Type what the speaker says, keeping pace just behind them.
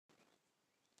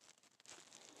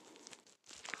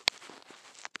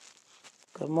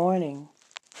Good morning.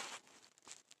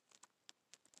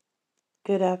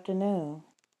 Good afternoon.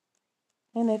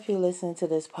 And if you listen to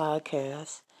this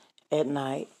podcast at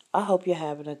night, I hope you're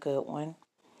having a good one.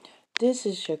 This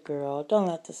is your girl. Don't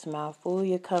let the smile fool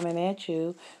you, coming at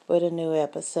you with a new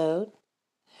episode.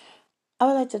 I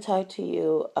would like to talk to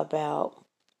you about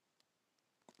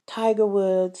Tiger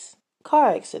Woods'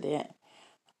 car accident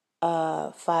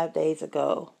 5 days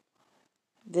ago.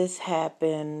 This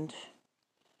happened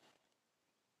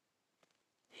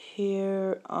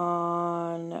here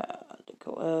on, I think it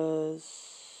was,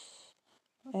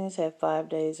 I said 5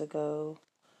 days ago.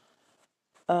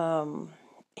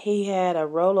 He had a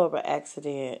rollover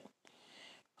accident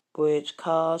which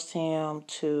caused him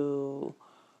to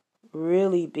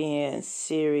really be in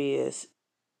serious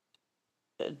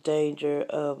danger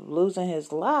of losing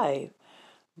his life,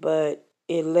 but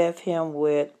it left him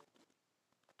with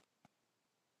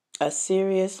a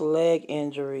serious leg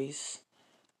injuries.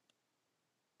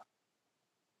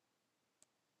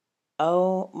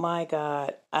 Oh my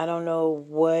God. I don't know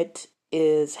what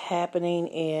is happening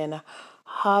in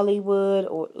Hollywood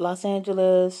or Los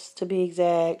Angeles to be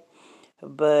exact,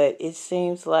 but it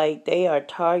seems like they are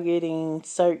targeting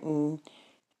certain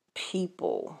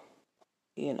people,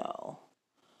 you know,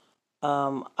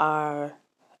 are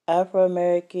Afro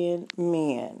American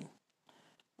men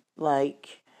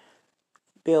like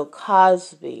Bill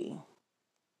Cosby,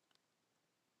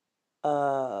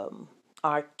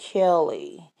 R.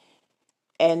 Kelly,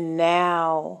 and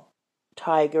now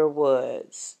Tiger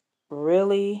Woods.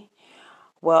 Really?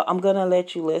 Well, I'm going to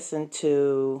let you listen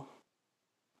to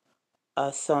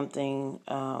something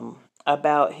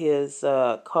about his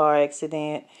car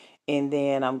accident, and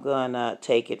then I'm going to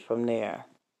take it from there.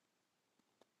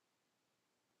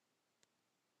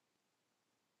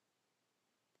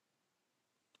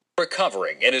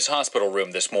 Recovering in his hospital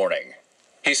room this morning.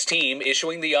 His team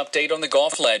issuing the update on the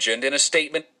golf legend in a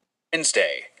statement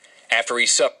Wednesday after he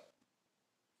suffered.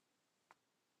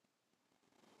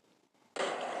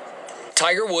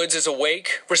 Tiger Woods is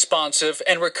awake, responsive,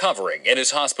 and recovering in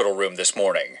his hospital room this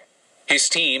morning. His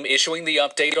team issuing the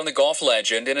update on the golf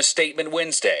legend in a statement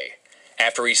Wednesday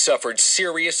after he suffered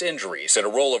serious injuries in a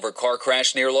rollover car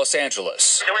crash near Los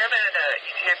Angeles. Do we have an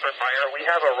ETA for fire? We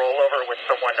have a rollover with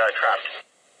someone trapped.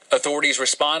 Authorities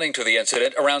responding to the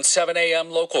incident around 7 a.m.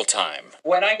 local time.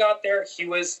 When I got there, he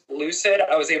was lucid.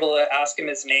 I was able to ask him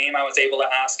his name. I was able to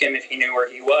ask him if he knew where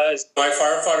he was. My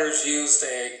firefighters used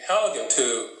a Halligan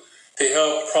tube to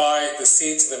help pry the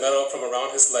seats and the metal from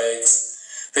around his legs.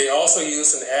 They also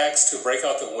used an axe to break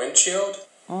out the windshield.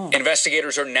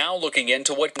 Investigators are now looking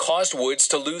into what caused Woods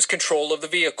to lose control of the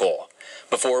vehicle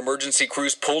before emergency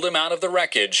crews pulled him out of the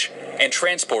wreckage and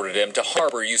transported him to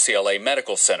Harbor UCLA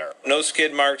Medical Center. No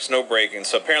skid marks, no braking.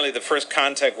 So apparently the first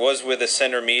contact was with the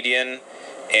center median,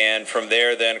 and from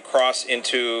there then crossed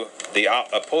into the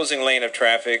opposing lane of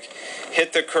traffic,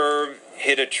 hit the curb,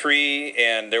 hit a tree,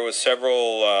 and there was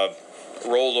several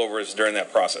rollovers during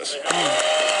that process.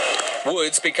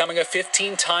 Woods becoming a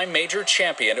 15-time major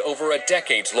champion over a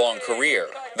decades-long career.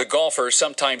 The golfer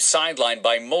sometimes sidelined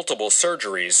by multiple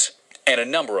surgeries and a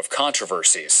number of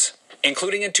controversies,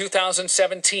 including in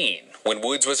 2017 when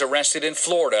Woods was arrested in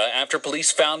Florida after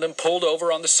police found him pulled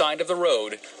over on the side of the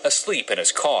road, asleep in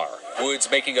his car. Woods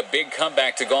making a big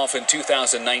comeback to golf in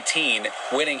 2019,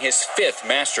 winning his 5th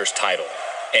Masters title,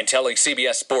 and telling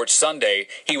CBS Sports Sunday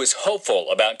he was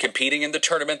hopeful about competing in the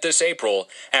tournament this April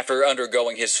after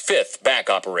undergoing his 5th back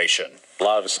operation. A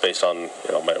lot of it's based on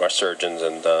my surgeons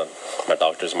and my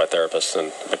doctors and my therapists,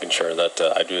 and making sure that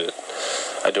I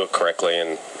do it correctly,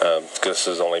 and this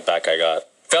is the only back I got.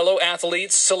 Fellow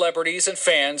athletes, celebrities, and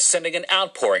fans sending an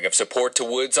outpouring of support to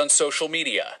Woods on social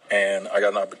media. And I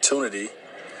got an opportunity.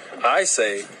 I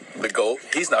say the GOAT,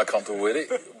 he's not comfortable with it.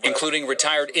 Including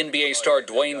retired NBA star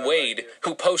Dwayne Wade,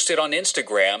 who posted on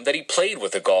Instagram that he played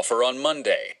with the golfer on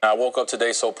Monday. I woke up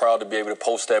today so proud to be able to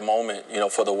post that moment,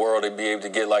 for the world, to be able to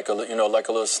get like a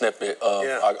little snippet of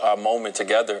our moment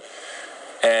together.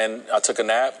 And I took a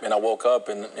nap, and I woke up,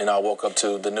 and I woke up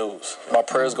to the news. My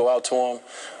prayers go out to him,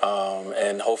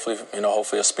 and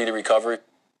hopefully a speedy recovery.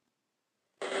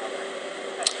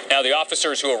 Now, the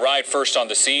officers who arrived first on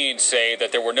the scene say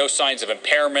that there were no signs of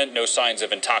impairment, no signs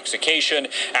of intoxication.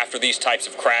 After these types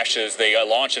of crashes, they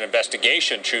launch an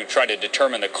investigation to try to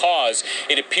determine the cause.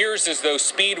 It appears as though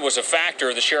speed was a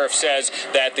factor. The sheriff says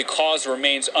that the cause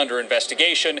remains under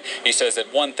investigation. He says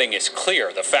that one thing is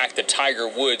clear: the fact that Tiger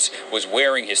Woods was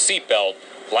wearing his seatbelt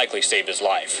likely saved his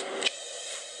life.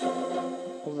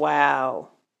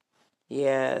 Wow.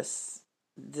 Yes,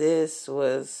 this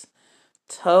was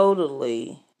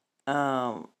totally,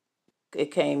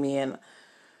 it came in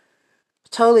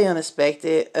totally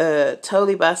unexpected,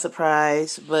 totally by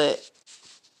surprise, but,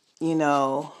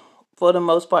 for the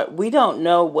most part, we don't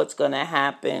know what's going to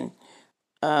happen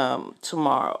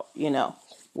tomorrow,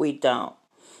 we don't.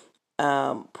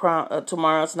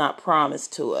 Tomorrow's not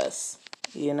promised to us,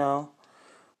 we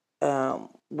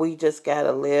just got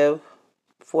to live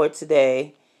for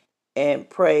today and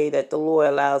pray that the Lord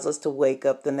allows us to wake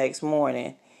up the next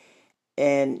morning.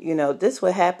 And, this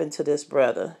would happen to this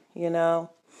brother,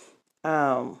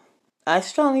 I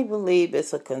strongly believe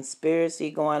it's a conspiracy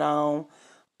going on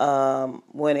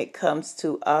when it comes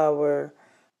to our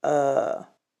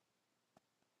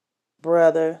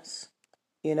brothers,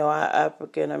 our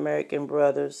African American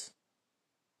brothers,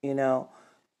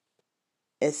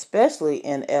 especially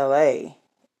in LA,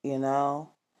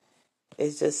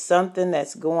 It's just something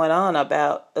that's going on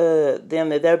about them,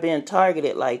 that they're being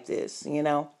targeted like this,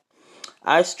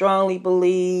 I strongly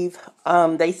believe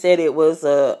they said it was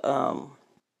a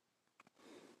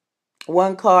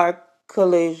one car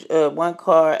collision, one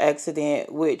car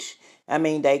accident, which,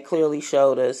 they clearly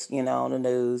showed us, on the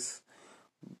news,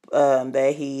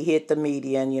 that he hit the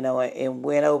median, and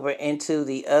went over into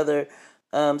the other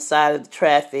side of the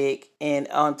traffic and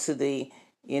onto the,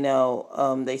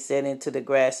 they said into the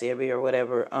grass area or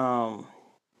whatever,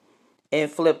 and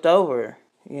flipped over,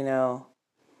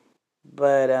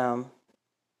 but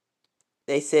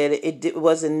they said it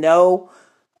wasn't no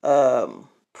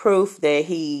proof that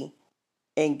he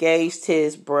engaged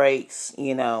his brakes,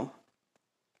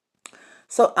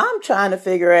 So I'm trying to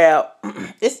figure out,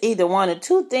 it's either one or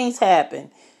two things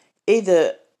happen.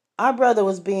 Either our brother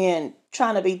was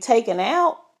trying to be taken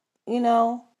out,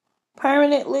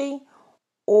 permanently,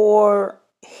 or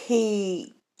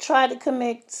he tried to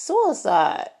commit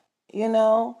suicide, We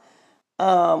don't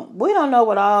know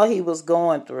what all he was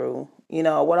going through,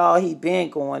 what all he been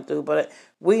going through, but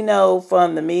we know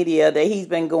from the media that he's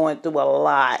been going through a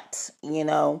lot,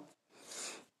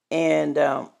 and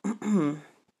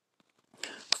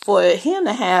for him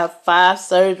to have 5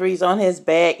 surgeries on his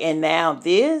back and now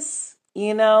this,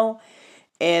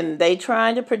 and they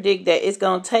trying to predict that it's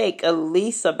going to take at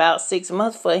least about 6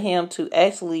 months for him to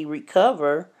actually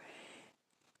recover.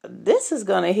 This is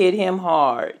going to hit him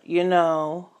hard,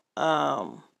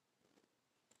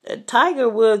 Tiger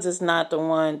Woods is not the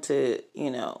one to,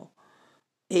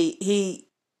 he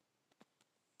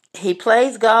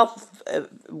plays golf,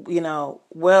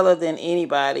 weller than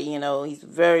anybody, he's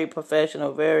very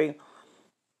professional,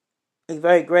 he's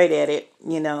very great at it,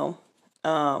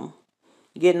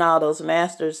 getting all those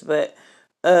masters, but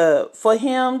for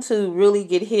him to really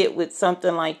get hit with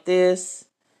something like this,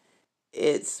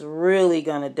 it's really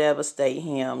going to devastate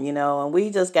him, and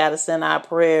we just got to send our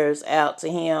prayers out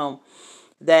to him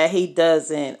that he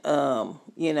doesn't,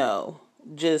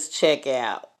 just check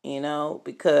out,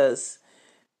 because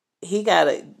he got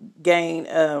to gain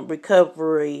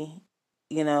recovery,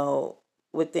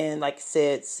 within, like I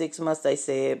said, 6 months, they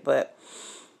said, but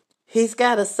he's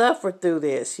got to suffer through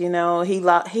this, he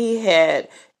had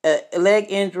leg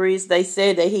injuries. They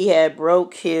said that he had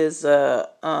broke his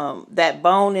that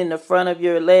bone in the front of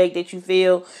your leg that you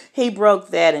feel. He broke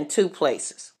that in 2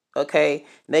 places. Okay,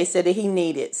 they said that he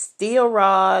needed steel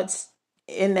rods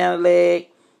in that leg,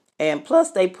 and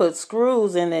plus they put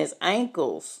screws in his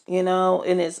ankles. In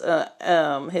his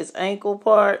ankle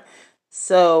part.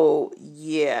 So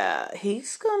yeah,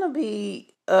 he's gonna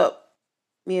be up.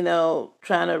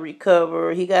 Trying to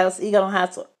recover. He gonna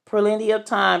have plenty of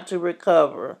time to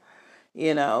recover,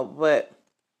 but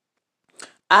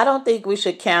I don't think we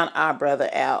should count our brother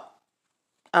out.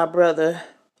 Our brother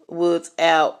Woods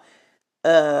out,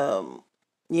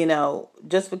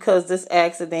 just because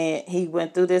he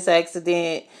went through this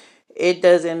accident, it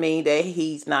doesn't mean that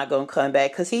he's not going to come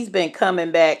back, because he's been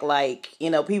coming back like,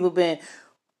 people been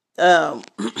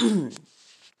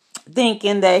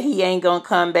thinking that he ain't going to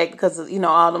come back because of,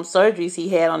 all them surgeries he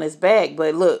had on his back,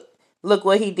 but look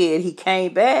what he did. He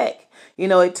came back.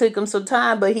 It took him some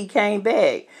time, but he came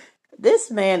back. This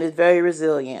man is very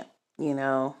resilient,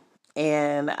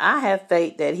 and I have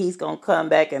faith that he's going to come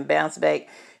back and bounce back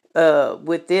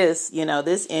with this,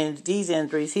 these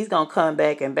injuries. He's going to come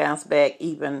back and bounce back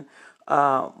even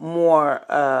more,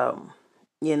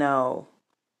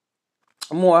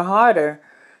 more harder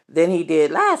than he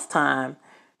did last time,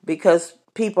 because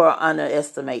people are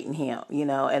underestimating him,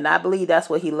 and I believe that's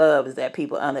what he loves, is that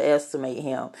people underestimate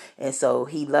him. And so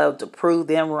he loved to prove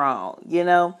them wrong,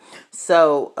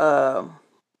 So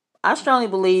I strongly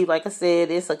believe, like I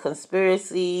said, it's a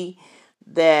conspiracy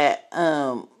that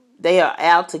they are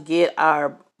out to get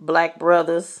our black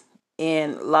brothers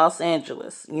in Los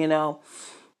Angeles,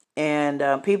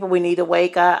 And people, we need to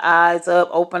wake our eyes up,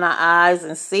 open our eyes,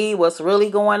 and see what's really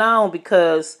going on,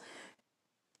 because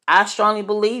I strongly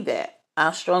believe that.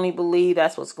 I strongly believe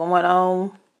that's what's going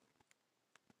on.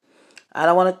 I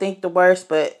don't want to think the worst,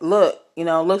 but look,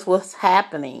 look what's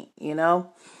happening,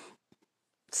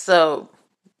 So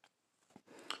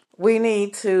we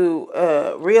need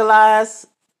to realize,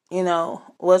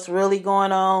 what's really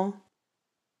going on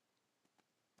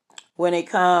when it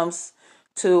comes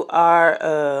to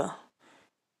our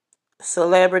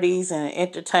celebrities and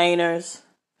entertainers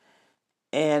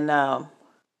and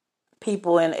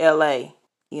people in LA,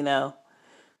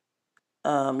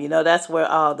 that's where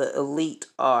all the elite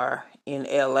are in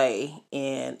LA,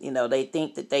 and they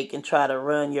think that they can try to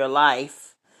run your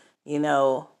life,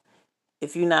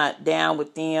 if you're not down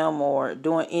with them or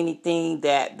doing anything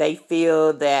that they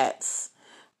feel that's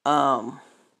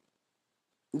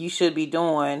you should be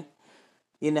doing,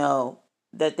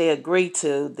 that they agree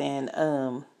to, then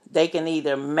they can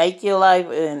either make your life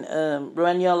and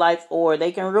run your life, or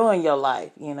they can ruin your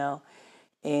life,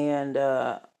 and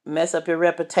mess up your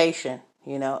reputation,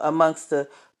 amongst the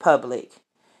public.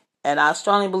 And I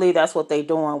strongly believe that's what they're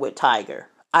doing with Tiger.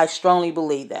 I strongly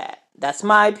believe that. That's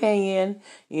my opinion.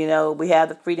 We have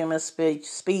the freedom of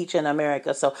speech in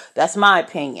America, so that's my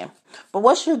opinion. But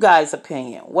what's your guys'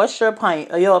 opinion? What's your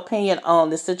opinion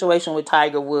on the situation with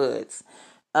Tiger Woods?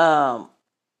 Let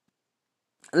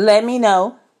me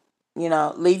know.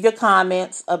 Leave your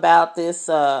comments about this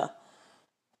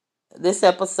this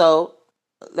episode.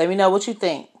 Let me know what you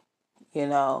think.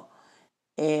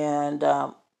 And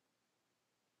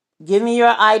give me your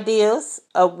ideas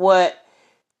of what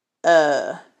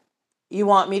you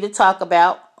want me to talk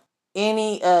about.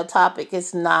 Any topic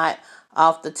is not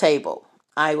off the table.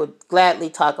 I would gladly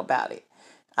talk about it.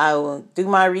 I will do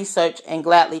my research and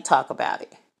gladly talk about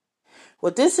it.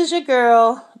 Well, this is your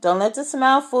girl. Don't let the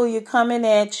smile fool you, coming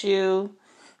at you.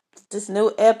 This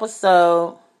new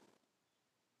episode.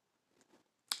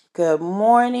 Good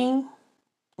morning.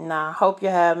 Now, I hope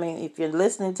you're if you're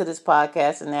listening to this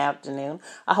podcast in the afternoon,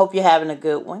 I hope you're having a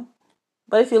good one.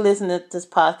 But if you're listening to this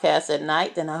podcast at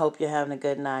night, then I hope you're having a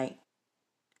good night.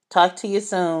 Talk to you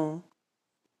soon.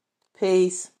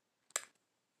 Peace.